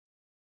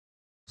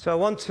So I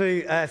want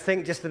to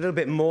think just a little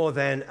bit more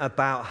then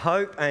about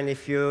hope. And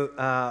if you're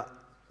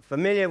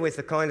familiar with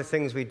the kind of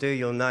things we do,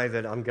 you'll know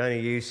that I'm going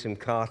to use some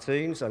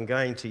cartoons. I'm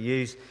going to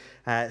use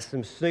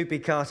some Snoopy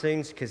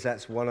cartoons because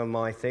that's one of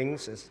my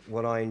things. It's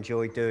what I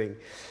enjoy doing.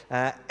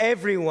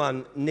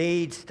 Everyone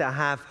needs to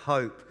have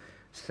hope,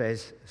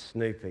 says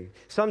Snoopy.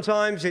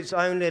 Sometimes it's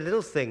only a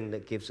little thing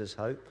that gives us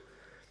hope.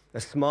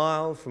 A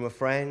smile from a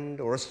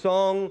friend, or a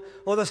song,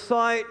 or the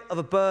sight of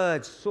a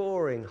bird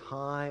soaring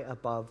high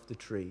above the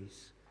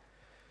trees.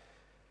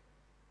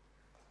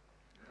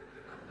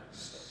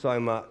 So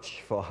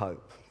much for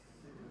hope.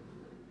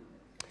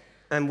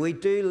 And we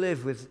do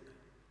live with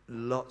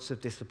lots of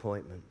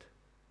disappointment.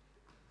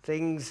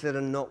 Things that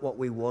are not what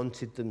we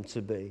wanted them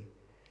to be.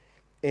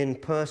 In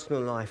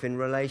personal life, in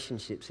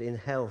relationships, in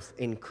health,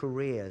 in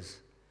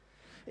careers,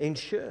 in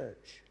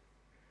church,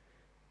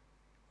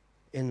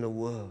 in the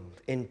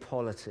world, in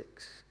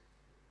politics.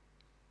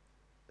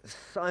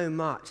 So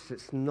much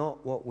that's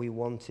not what we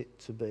want it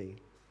to be.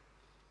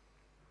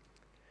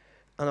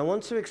 And I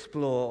want to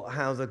explore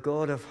how the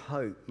God of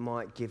hope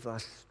might give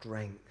us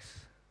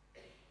strength.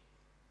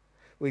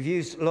 We've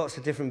used lots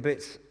of different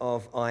bits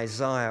of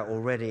Isaiah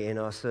already in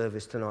our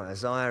service tonight.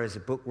 Isaiah is a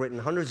book written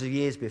hundreds of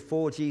years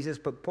before Jesus,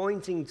 but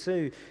pointing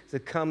to the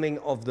coming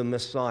of the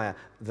Messiah,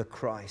 the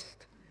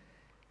Christ.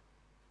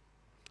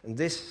 And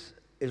this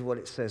is what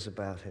it says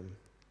about him.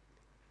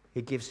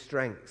 He gives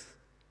strength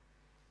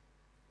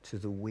to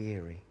the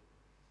weary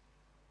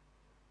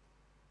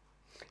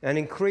and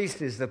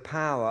increases the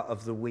power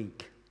of the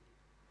weak.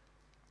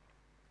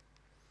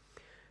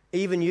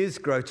 Even youths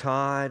grow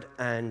tired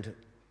and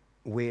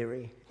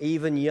weary.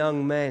 Even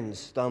young men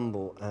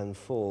stumble and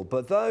fall.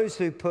 But those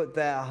who put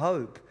their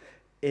hope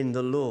in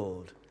the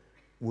Lord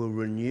will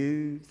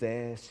renew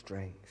their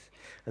strength.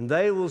 And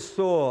they will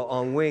soar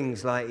on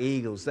wings like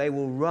eagles. They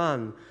will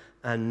run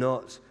and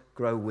not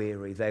grow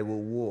weary. They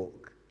will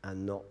walk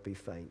and not be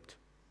faint.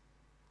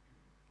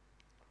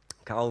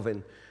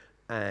 Calvin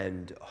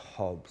and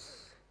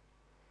Hobbes.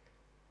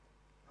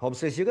 Hobbes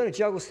says, you're going to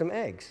juggle some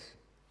eggs.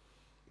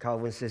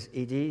 Calvin says,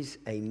 it is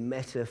a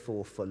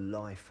metaphor for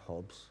life,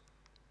 Hobbes.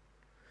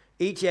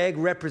 Each egg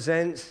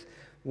represents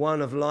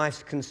one of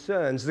life's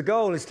concerns. The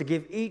goal is to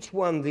give each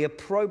one the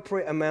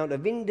appropriate amount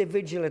of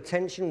individual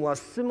attention while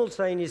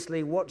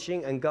simultaneously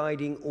watching and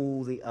guiding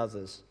all the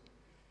others.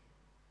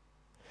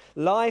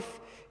 Life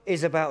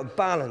is about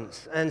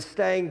balance and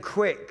staying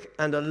quick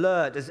and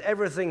alert as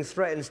everything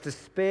threatens to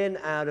spin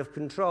out of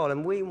control.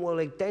 And we will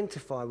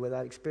identify with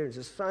that experience.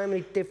 There's so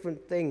many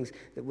different things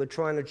that we're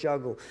trying to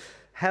juggle.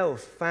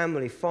 Health,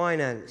 family,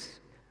 finance,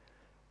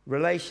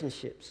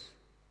 relationships,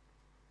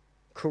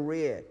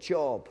 career,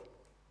 job,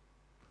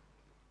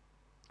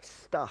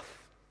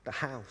 stuff, the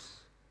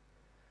house.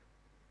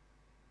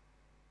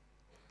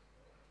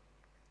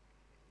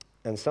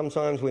 And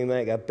sometimes we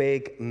make a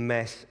big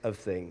mess of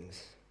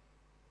things.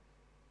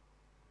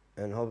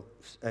 And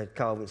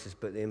Calvin says,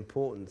 but the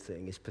important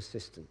thing is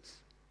persistence.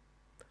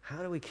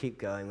 How do we keep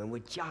going when we're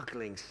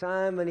juggling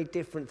so many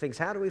different things?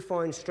 How do we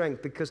find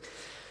strength? Because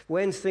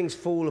when things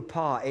fall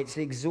apart, it's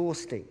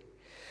exhausting.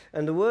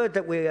 And the word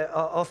that we are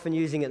often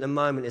using at the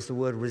moment is the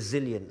word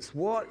resilience.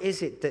 What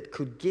is it that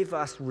could give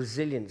us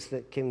resilience,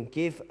 that can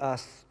give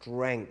us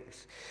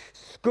strength?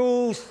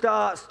 School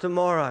starts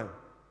tomorrow.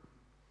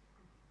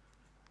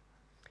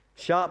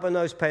 Sharpen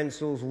those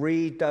pencils,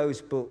 read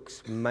those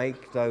books,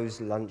 make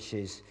those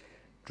lunches,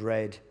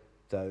 dread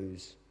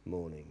those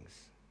mornings.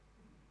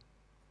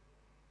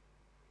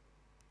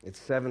 It's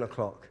 7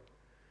 o'clock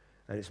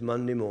and it's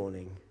Monday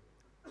morning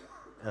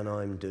and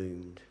I'm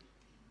doomed.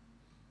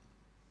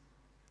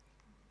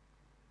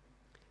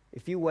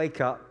 If you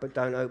wake up but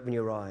don't open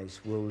your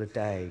eyes, will the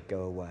day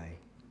go away?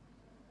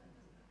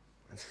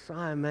 And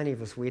so many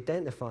of us, we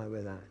identify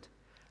with that.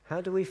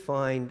 How do we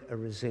find a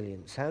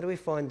resilience? How do we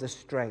find the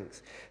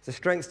strength? The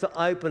strength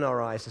to open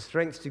our eyes, the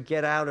strength to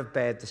get out of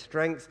bed, the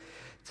strength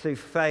to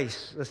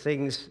face the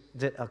things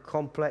that are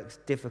complex,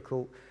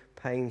 difficult,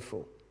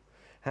 painful.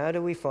 How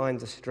do we find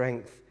the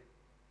strength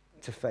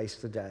to face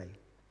the day?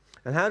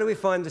 And how do we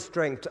find the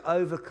strength to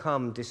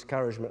overcome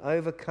discouragement,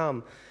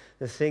 overcome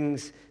the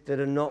things that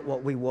are not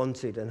what we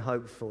wanted and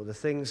hoped for, the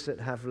things that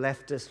have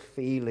left us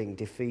feeling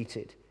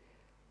defeated?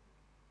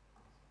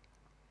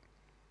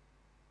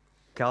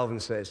 Calvin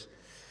says,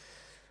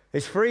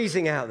 it's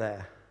freezing out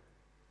there,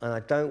 and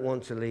I don't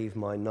want to leave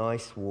my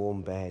nice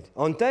warm bed.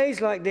 On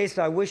days like this,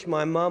 I wish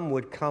my mum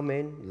would come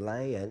in,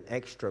 lay an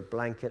extra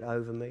blanket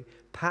over me,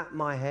 pat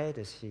my head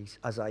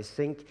as I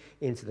sink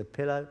into the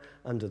pillow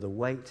under the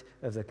weight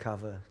of the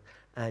cover,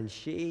 and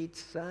she'd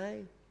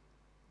say,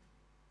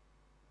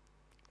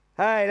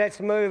 hey, let's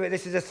move it.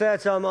 This is the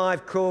third time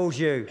I've called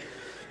you.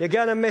 You're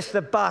going to miss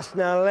the bus.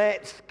 Now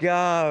let's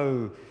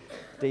go.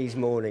 These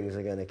mornings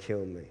are going to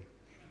kill me.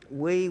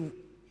 We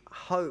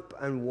hope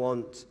and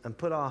want and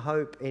put our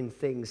hope in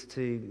things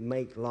to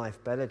make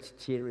life better, to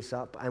cheer us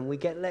up, and we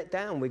get let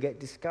down, we get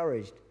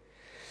discouraged.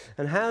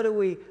 And how do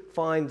we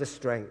find the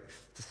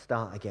strength to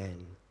start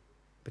again,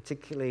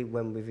 particularly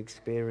when we've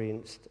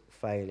experienced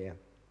failure?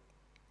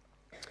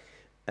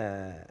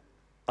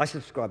 I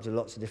subscribe to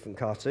lots of different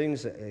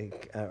cartoons that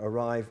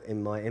arrive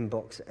in my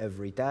inbox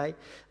every day.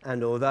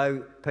 And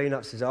although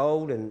Peanuts is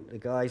old and the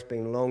guy's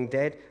been long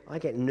dead, I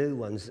get new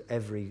ones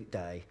every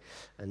day.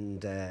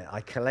 And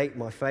I collate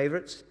my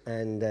favourites,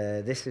 and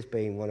this has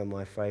been one of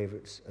my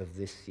favourites of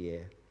this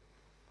year.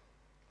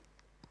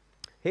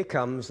 Here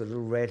comes a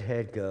little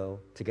red-haired girl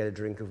to get a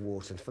drink of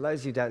water. And for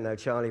those who don't know,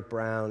 Charlie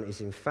Brown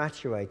is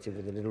infatuated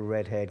with a little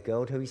red-haired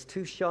girl who he's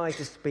too shy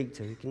to speak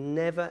to. He can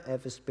never,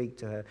 ever speak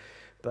to her,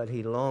 but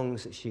he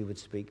longs that she would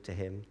speak to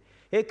him.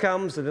 Here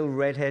comes the little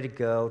red-headed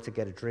girl to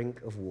get a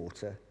drink of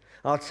water.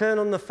 I'll turn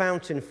on the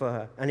fountain for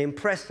her and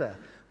impress her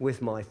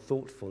with my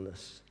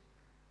thoughtfulness.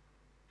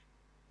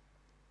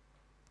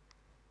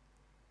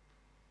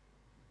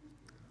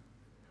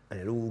 And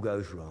it all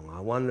goes wrong. I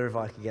wonder if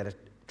I could get a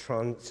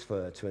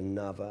transfer to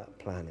another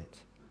planet.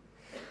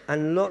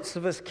 And lots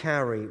of us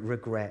carry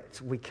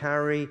regret. We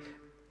carry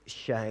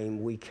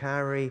shame. We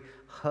carry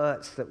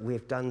hurts that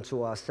we've done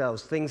to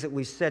ourselves, things that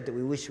we've said that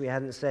we wish we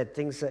hadn't said,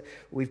 things that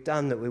we've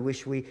done that we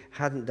wish we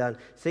hadn't done,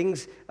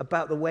 things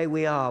about the way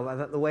we are,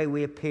 about the way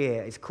we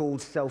appear. It's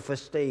called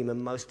self-esteem,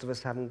 and most of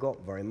us haven't got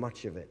very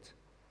much of it.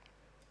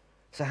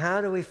 So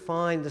how do we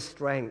find the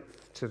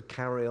strength to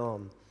carry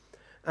on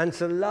and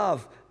to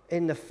love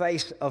in the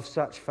face of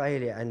such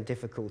failure and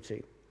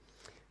difficulty?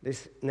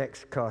 This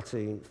next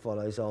cartoon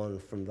follows on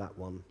from that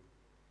one.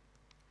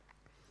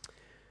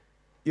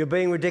 You're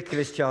being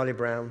ridiculous, Charlie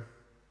Brown.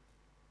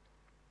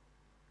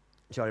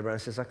 Charlie Brown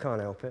says, I can't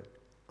help it.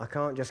 I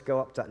can't just go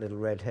up to that little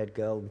red-haired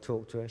girl and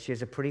talk to her. She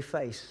has a pretty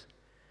face,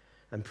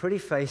 and pretty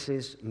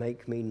faces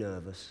make me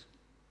nervous.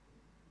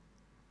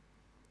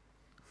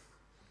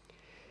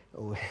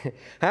 Oh,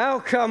 how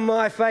come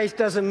my face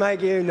doesn't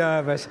make you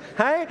nervous?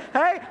 Hey,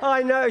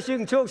 I notice you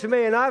can talk to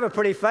me and I have a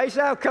pretty face.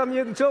 How come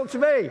you can talk to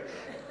me?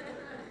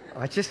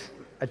 I just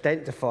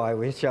identify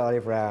with Charlie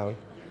Brown.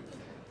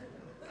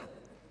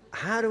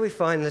 How do we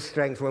find the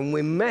strength when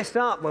we mess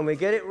up, when we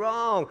get it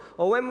wrong,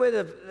 or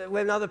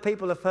when other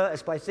people have hurt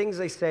us by things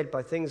they said,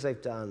 by things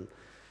they've done?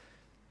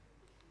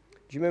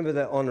 Do you remember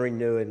the Henri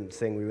Nouwen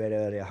thing we read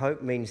earlier?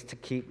 Hope means to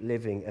keep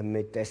living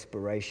amid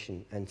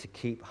desperation and to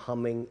keep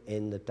humming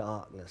in the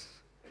darkness.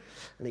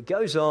 And it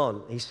goes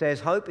on. He says,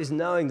 hope is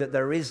knowing that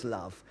there is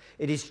love.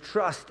 It is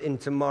trust in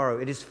tomorrow.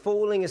 It is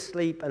falling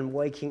asleep and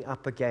waking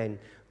up again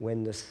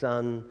when the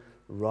sun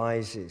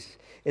rises.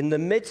 In the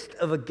midst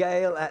of a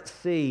gale at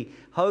sea,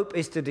 hope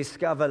is to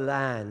discover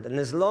land. And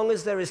as long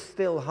as there is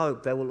still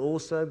hope, there will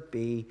also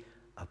be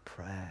a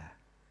prayer.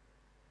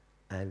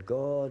 And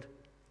God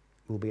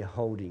will be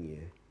holding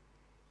you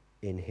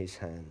in his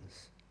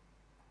hands.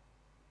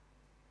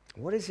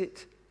 What is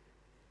it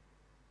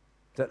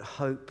that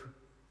hope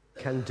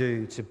can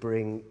do to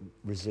bring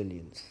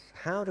resilience?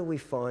 How do we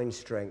find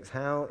strength?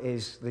 How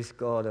is this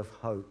God of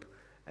hope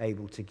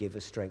able to give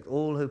us strength?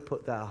 All who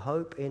put their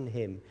hope in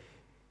him,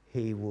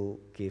 he will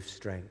give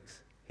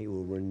strength. He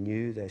will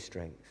renew their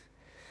strength.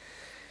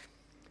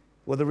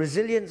 Well, the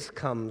resilience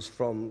comes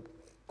from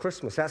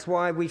Christmas. That's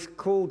why we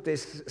called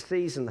this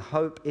season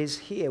Hope is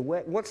Here.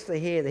 What's the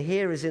here? The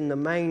here is in the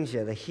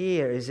manger. The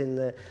here is in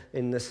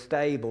the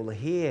stable. The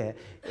here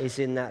is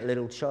in that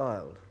little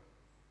child.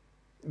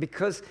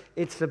 Because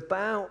it's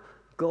about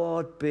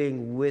God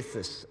being with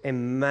us,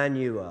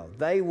 Emmanuel.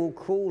 They will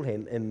call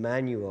him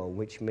Emmanuel,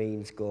 which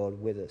means God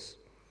with us.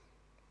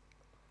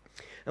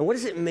 And what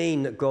does it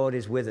mean that God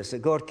is with us,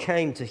 that God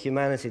came to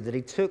humanity, that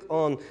he took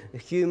on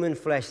human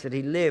flesh, that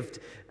he lived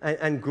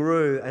and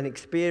grew and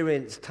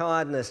experienced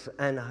tiredness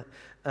and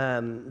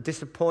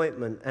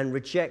disappointment and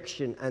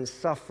rejection and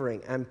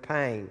suffering and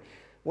pain?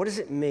 What does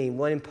it mean?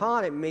 Well, in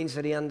part it means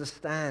that he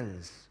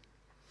understands.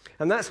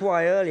 And that's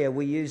why earlier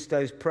we used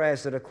those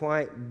prayers that are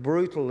quite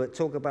brutal, that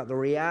talk about the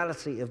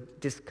reality of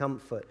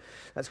discomfort.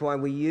 That's why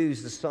we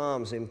use the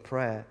Psalms in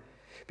prayer.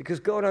 Because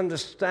God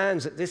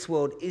understands that this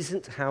world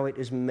isn't how it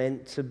is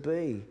meant to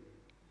be.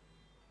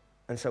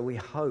 And so we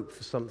hope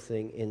for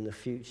something in the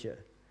future.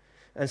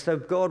 And so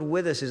God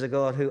with us is a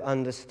God who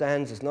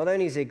understands us. Not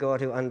only is he a God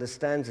who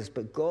understands us,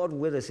 but God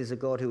with us is a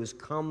God who has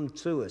come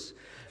to us,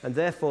 and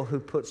therefore who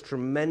puts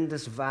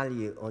tremendous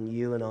value on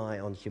you and I,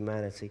 on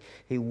humanity.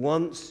 He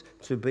wants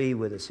to be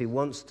with us. He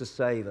wants to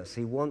save us.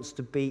 He wants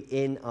to be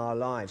in our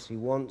lives. He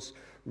wants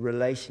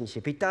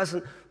relationship. He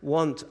doesn't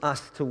want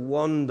us to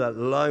wander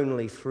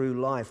lonely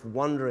through life,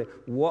 wondering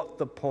what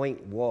the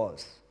point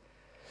was.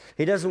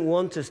 He doesn't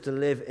want us to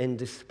live in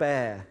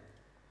despair,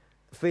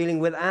 feeling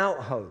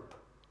without hope.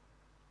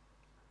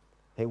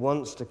 He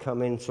wants to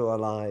come into our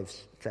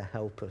lives to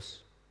help us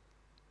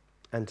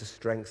and to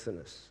strengthen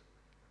us.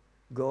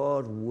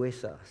 God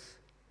with us.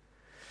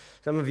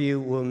 Some of you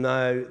will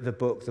know the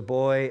book, The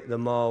Boy, the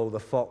Mole, the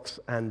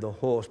Fox and the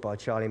Horse by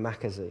Charlie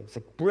Mackesy. It's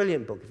a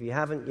brilliant book. If you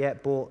haven't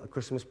yet bought a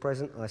Christmas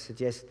present, I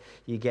suggest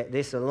you get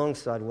this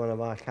alongside one of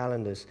our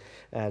calendars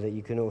that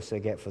you can also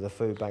get for the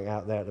food bank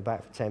out there at the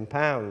back for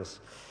 £10.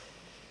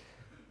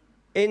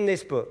 In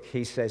this book,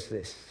 he says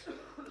this: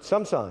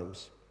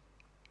 sometimes,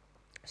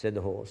 said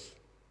the horse.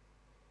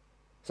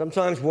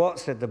 Sometimes what,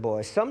 said the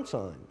boy?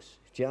 Sometimes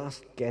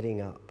just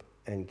getting up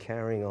and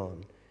carrying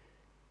on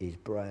is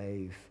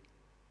brave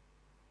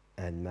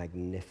and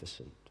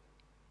magnificent.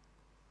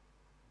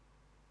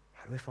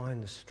 How do we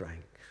find the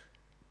strength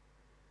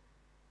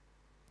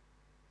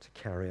to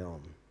carry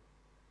on,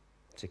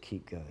 to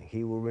keep going?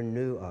 He will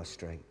renew our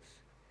strength.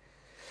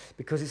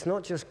 Because it's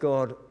not just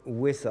God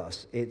with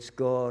us, it's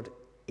God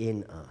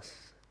in us.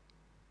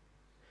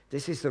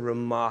 This is the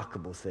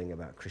remarkable thing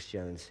about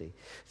Christianity,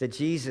 that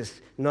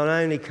Jesus not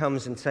only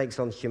comes and takes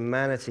on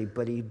humanity,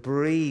 but he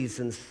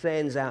breathes and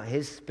sends out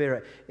his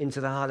Spirit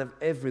into the heart of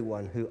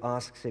everyone who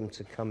asks him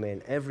to come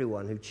in,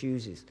 everyone who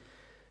chooses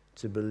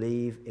to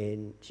believe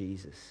in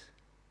Jesus.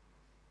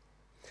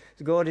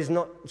 So God is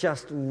not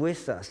just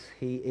with us,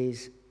 he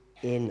is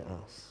in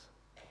us.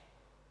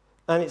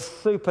 And it's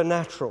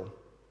supernatural.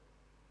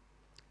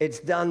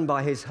 It's done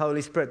by his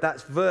Holy Spirit.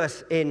 That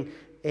verse in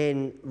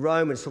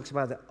Romans talks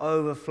about the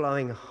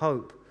overflowing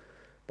hope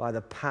by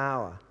the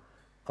power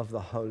of the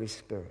Holy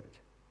Spirit.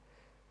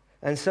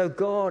 And so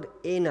God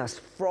in us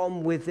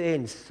from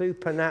within,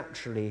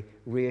 supernaturally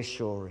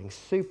reassuring,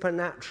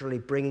 supernaturally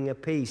bringing a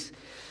peace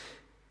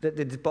that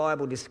the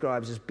Bible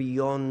describes as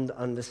beyond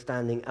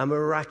understanding, a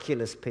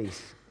miraculous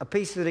peace, a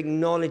peace that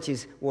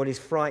acknowledges what is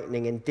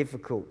frightening and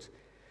difficult,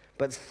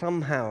 but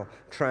somehow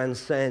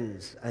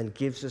transcends and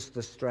gives us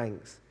the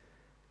strength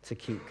to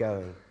keep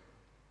going.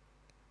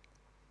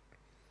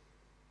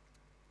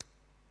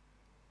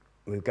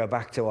 We go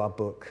back to our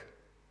book.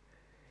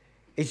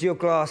 Is your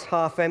glass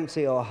half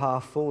empty or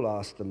half full?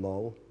 Asked the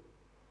mole.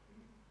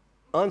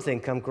 I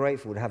think I'm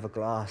grateful to have a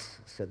glass,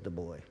 said the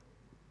boy.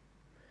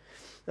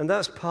 And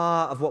that's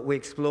part of what we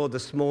explored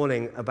this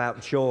morning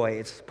about joy.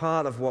 It's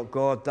part of what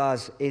God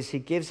does, is he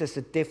gives us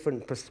a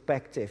different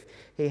perspective.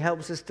 He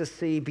helps us to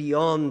see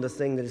beyond the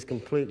thing that is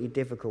completely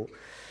difficult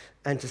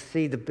and to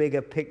see the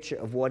bigger picture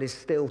of what is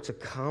still to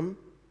come,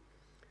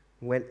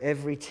 when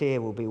every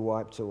tear will be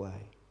wiped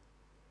away,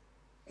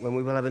 when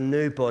we will have a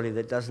new body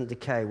that doesn't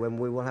decay, when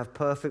we will have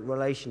perfect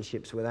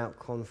relationships without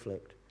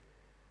conflict,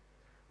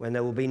 when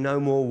there will be no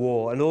more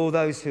war, and all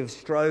those who have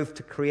strove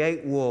to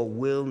create war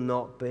will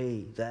not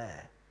be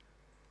there.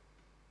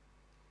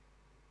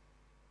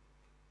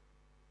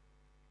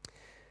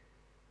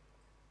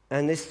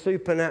 And this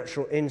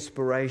supernatural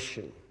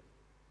inspiration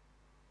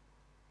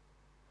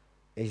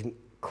is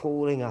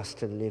calling us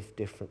to live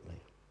differently.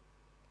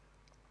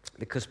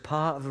 Because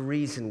part of the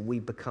reason we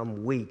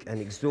become weak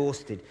and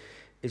exhausted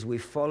is we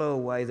follow a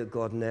way that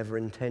God never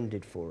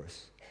intended for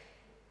us.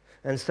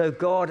 And so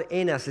God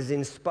in us is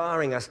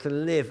inspiring us to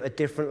live a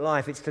different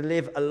life. It's to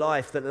live a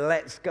life that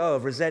lets go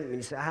of resentment.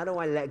 You say, how do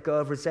I let go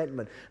of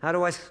resentment? How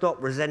do I stop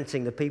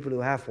resenting the people who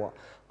have what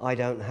I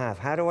don't have?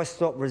 How do I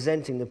stop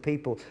resenting the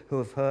people who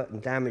have hurt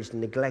and damaged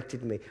and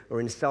neglected me or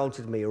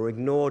insulted me or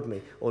ignored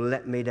me or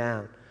let me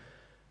down?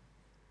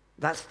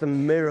 That's the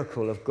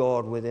miracle of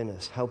God within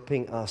us,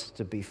 helping us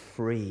to be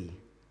free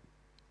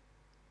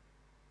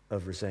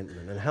of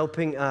resentment and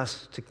helping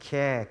us to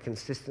care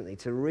consistently,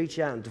 to reach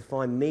out and to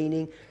find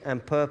meaning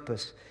and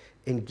purpose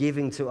in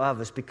giving to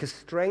others. Because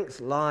strength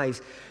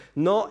lies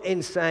not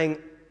in saying,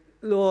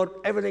 Lord,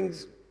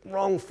 everything's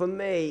wrong for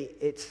me.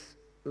 It's,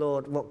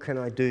 Lord, what can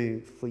I do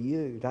for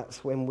you?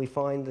 That's when we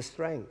find the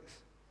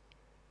strength.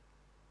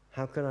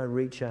 How can I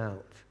reach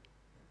out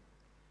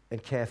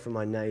and care for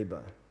my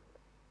neighbor?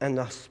 And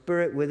the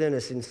Spirit within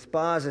us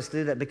inspires us to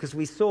do that, because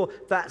we saw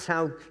that's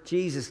how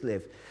Jesus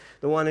lived.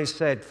 The one who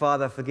said,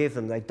 Father, forgive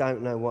them, they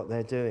don't know what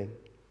they're doing.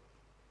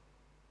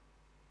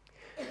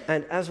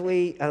 And as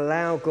we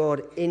allow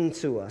God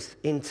into us,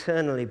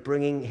 internally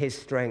bringing his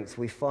strength,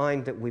 we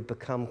find that we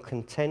become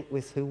content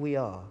with who we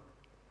are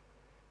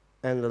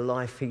and the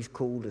life he's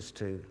called us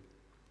to.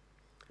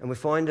 And we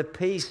find a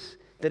peace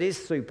that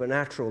is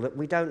supernatural, that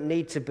we don't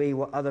need to be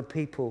what other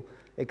people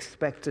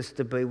expect us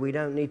to be. We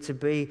don't need to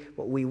be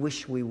what we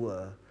wish we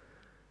were.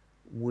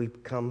 We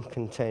become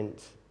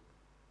content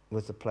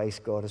with the place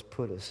God has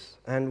put us.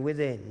 And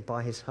within,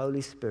 by his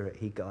Holy Spirit,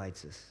 he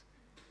guides us.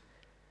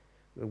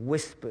 The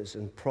whispers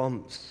and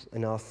prompts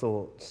in our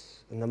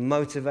thoughts, and the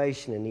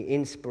motivation and the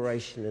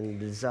inspiration and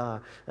the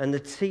desire and the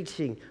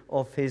teaching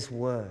of his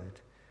word,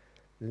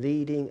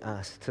 leading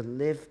us to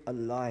live a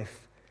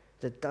life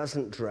that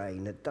doesn't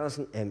drain, that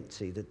doesn't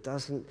empty, that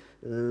doesn't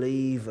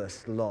leave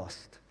us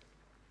lost,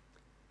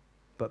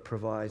 but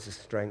provides a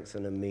strength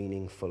and a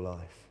meaning for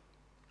life.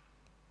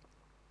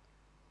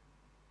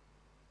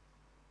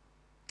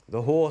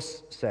 The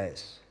horse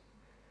says,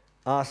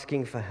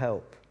 asking for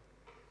help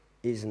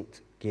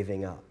isn't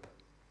giving up.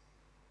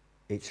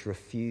 It's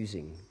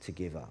refusing to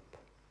give up.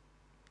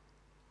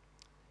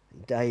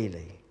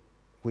 Daily,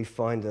 we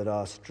find that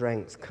our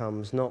strength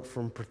comes not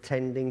from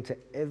pretending to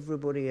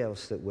everybody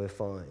else that we're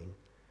fine,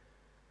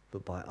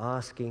 but by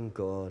asking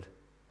God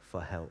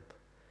for help.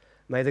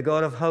 May the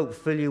God of hope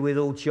fill you with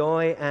all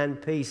joy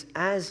and peace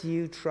as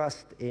you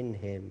trust in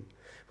him.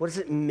 What does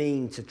it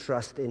mean to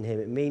trust in him?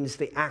 It means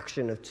the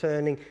action of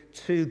turning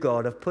to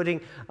God, of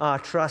putting our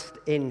trust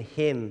in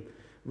him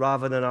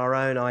rather than our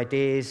own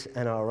ideas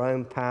and our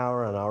own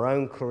power and our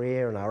own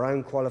career and our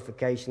own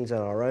qualifications and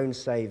our own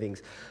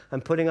savings,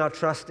 and putting our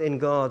trust in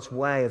God's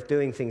way of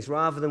doing things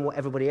rather than what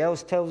everybody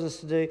else tells us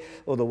to do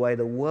or the way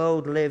the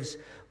world lives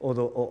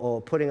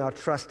or putting our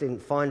trust in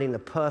finding the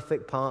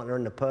perfect partner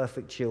and the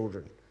perfect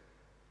children.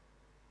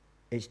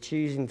 It's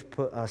choosing to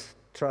put us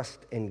trust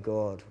in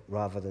God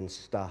rather than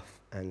stuff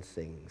and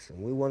things.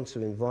 And we want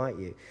to invite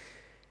you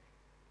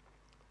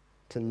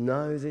to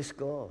know this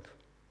God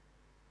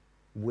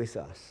with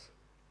us.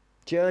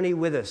 Journey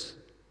with us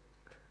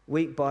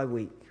week by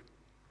week.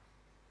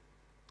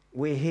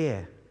 We're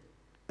here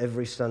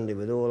every Sunday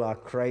with all our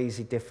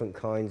crazy different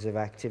kinds of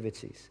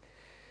activities.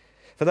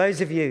 For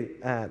those of you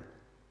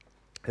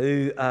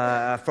who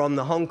are from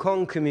the Hong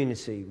Kong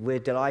community, we're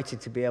delighted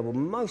to be able,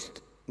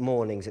 most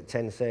mornings at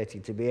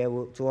 10:30, to be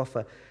able to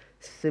offer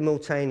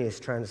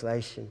simultaneous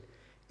translation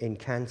in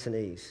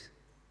Cantonese.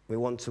 We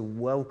want to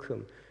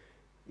welcome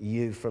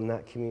you from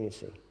that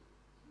community.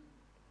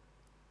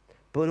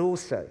 But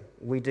also,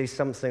 we do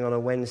something on a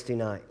Wednesday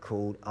night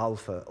called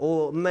Alpha,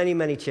 or many,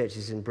 many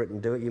churches in Britain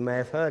do it. You may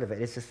have heard of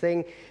it. It's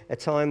a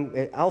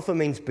time, Alpha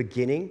means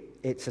beginning.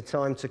 It's a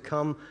time to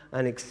come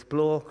and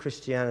explore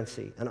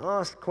Christianity and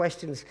ask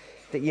questions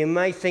that you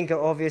may think are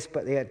obvious,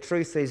 but the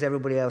truth is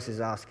everybody else is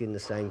asking the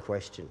same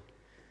question.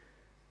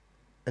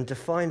 And to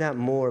find out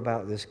more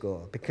about this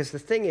God. Because the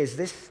thing is,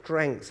 this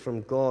strength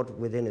from God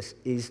within us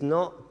is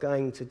not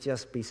going to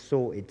just be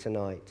sorted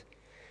tonight,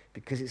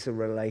 because it's a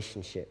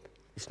relationship.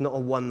 It's not a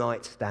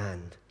one-night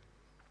stand.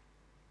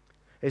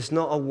 It's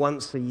not a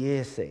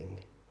once-a-year thing.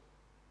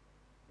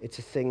 It's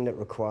a thing that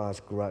requires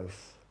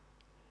growth.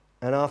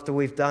 And after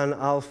we've done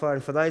Alpha,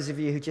 and for those of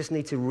you who just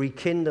need to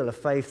rekindle a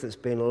faith that's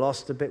been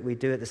lost a bit, we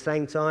do at the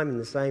same time, in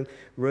the same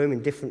room,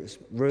 in different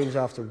rooms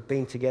after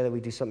being together,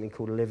 we do something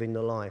called Living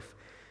the Life,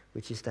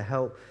 which is to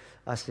help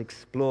us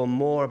explore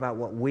more about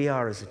what we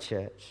are as a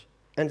church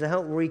and to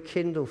help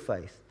rekindle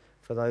faith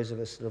for those of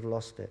us that have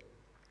lost it.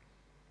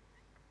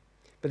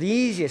 But the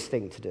easiest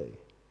thing to do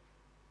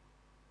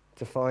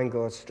to find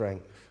God's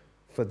strength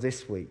for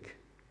this week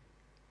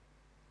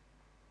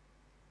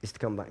is to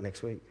come back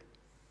next week.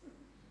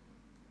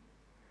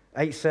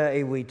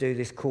 8:30 we do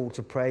this call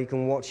to pray. You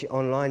can watch it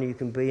online, you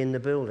can be in the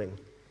building.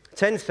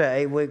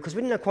 10:30, because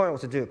we didn't know quite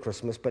what to do at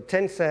Christmas, but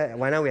 10:30,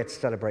 well, I know we had to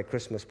celebrate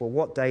Christmas, but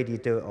what day do you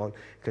do it on?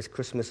 Because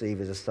Christmas Eve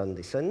is a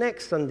Sunday. So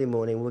next Sunday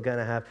morning, we're going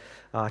to have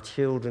our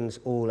children's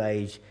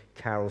all-age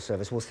carol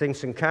service. We'll sing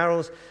some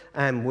carols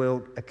and we'll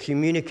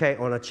communicate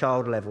on a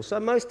child level. So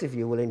most of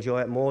you will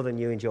enjoy it more than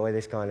you enjoy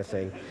this kind of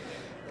thing,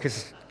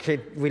 because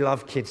we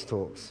love kids'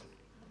 talks.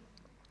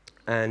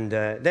 And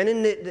then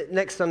in the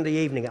next Sunday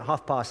evening at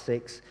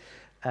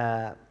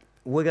 6:30,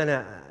 we're going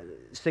to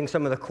sing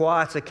some of the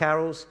quieter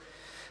carols,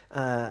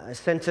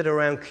 centered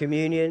around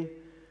communion.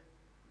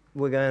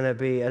 We're going to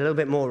be a little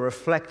bit more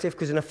reflective,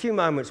 because in a few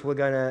moments we're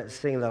going to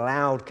sing the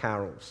loud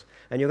carols.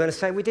 And you're going to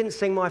say, we didn't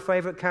sing my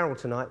favourite carol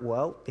tonight.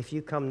 Well, if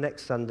you come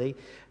next Sunday,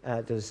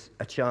 there's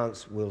a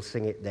chance we'll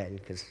sing it then,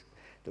 because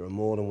there are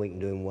more than we can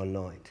do in one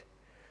night.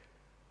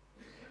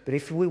 But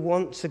if we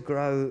want to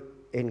grow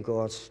in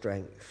God's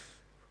strength,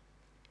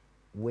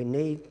 we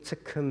need to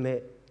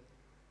commit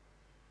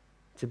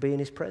to be in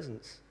his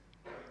presence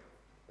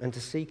and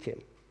to seek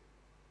him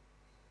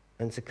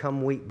and to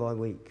come week by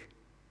week.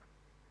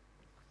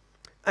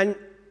 And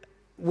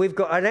we've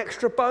got an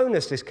extra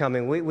bonus this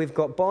coming week. We've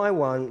got buy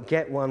one,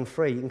 get one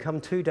free. You can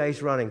come 2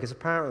 days running, because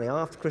apparently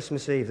after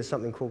Christmas Eve, there's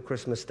something called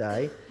Christmas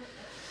Day.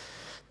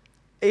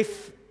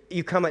 If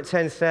you come at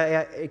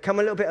 10:30, come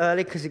a little bit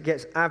early, because it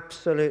gets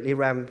absolutely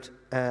rammed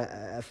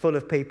full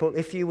of people.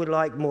 If you would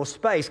like more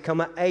space,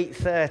 come at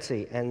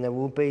 8:30, and there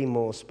will be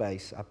more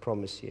space, I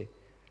promise you.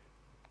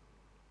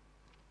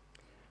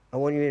 I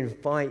want to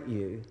invite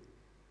you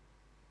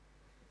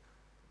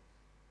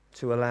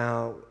to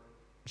allow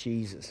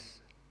Jesus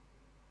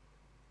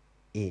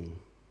in.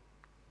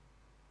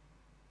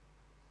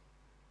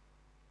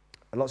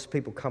 Lots of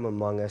people come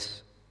among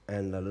us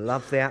and they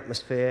love the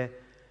atmosphere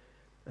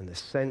and they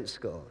sense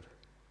God.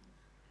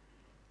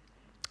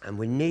 And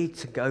we need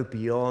to go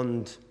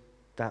beyond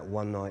that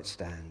one night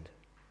stand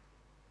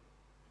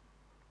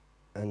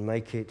and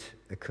make it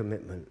a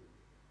commitment,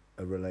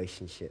 a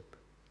relationship.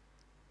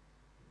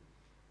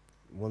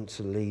 I want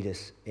to lead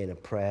us in a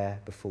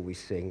prayer before we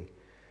sing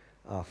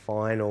our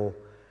final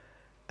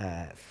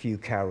few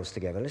carols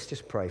together. Let's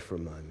just pray for a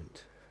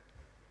moment.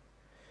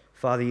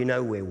 Father, you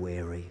know we're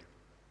weary,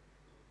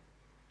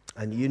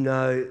 and you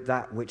know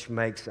that which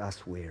makes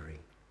us weary.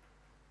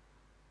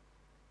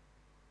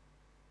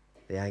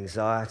 The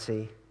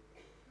anxiety,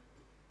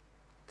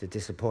 the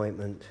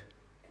disappointment,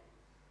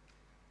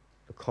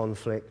 the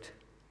conflict,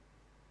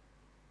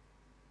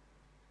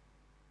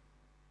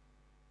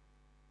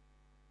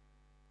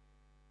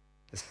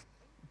 the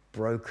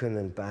broken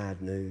and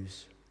bad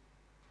news,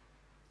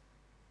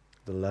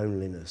 the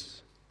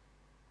loneliness,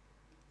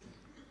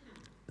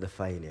 the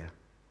failure.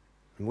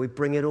 And we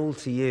bring it all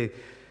to you,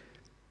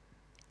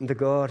 the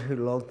God who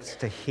longs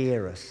to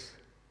hear us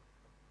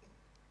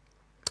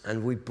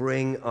And we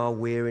bring our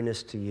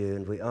weariness to you,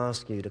 and we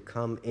ask you to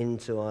come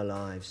into our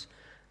lives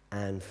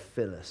and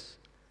fill us,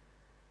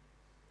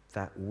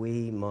 that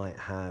we might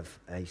have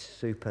a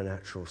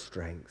supernatural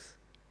strength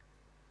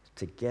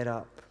to get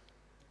up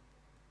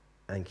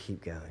and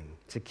keep going,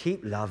 to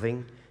keep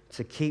loving,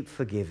 to keep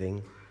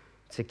forgiving,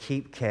 to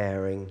keep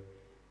caring,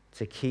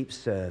 to keep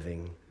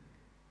serving,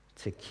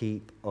 to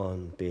keep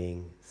on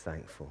being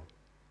thankful.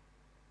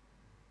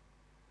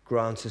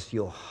 Grant us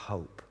your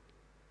hope.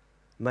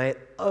 May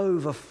it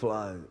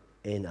overflow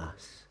in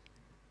us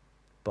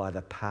by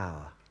the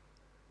power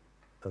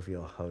of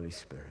your Holy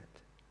Spirit.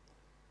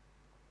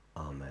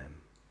 Amen.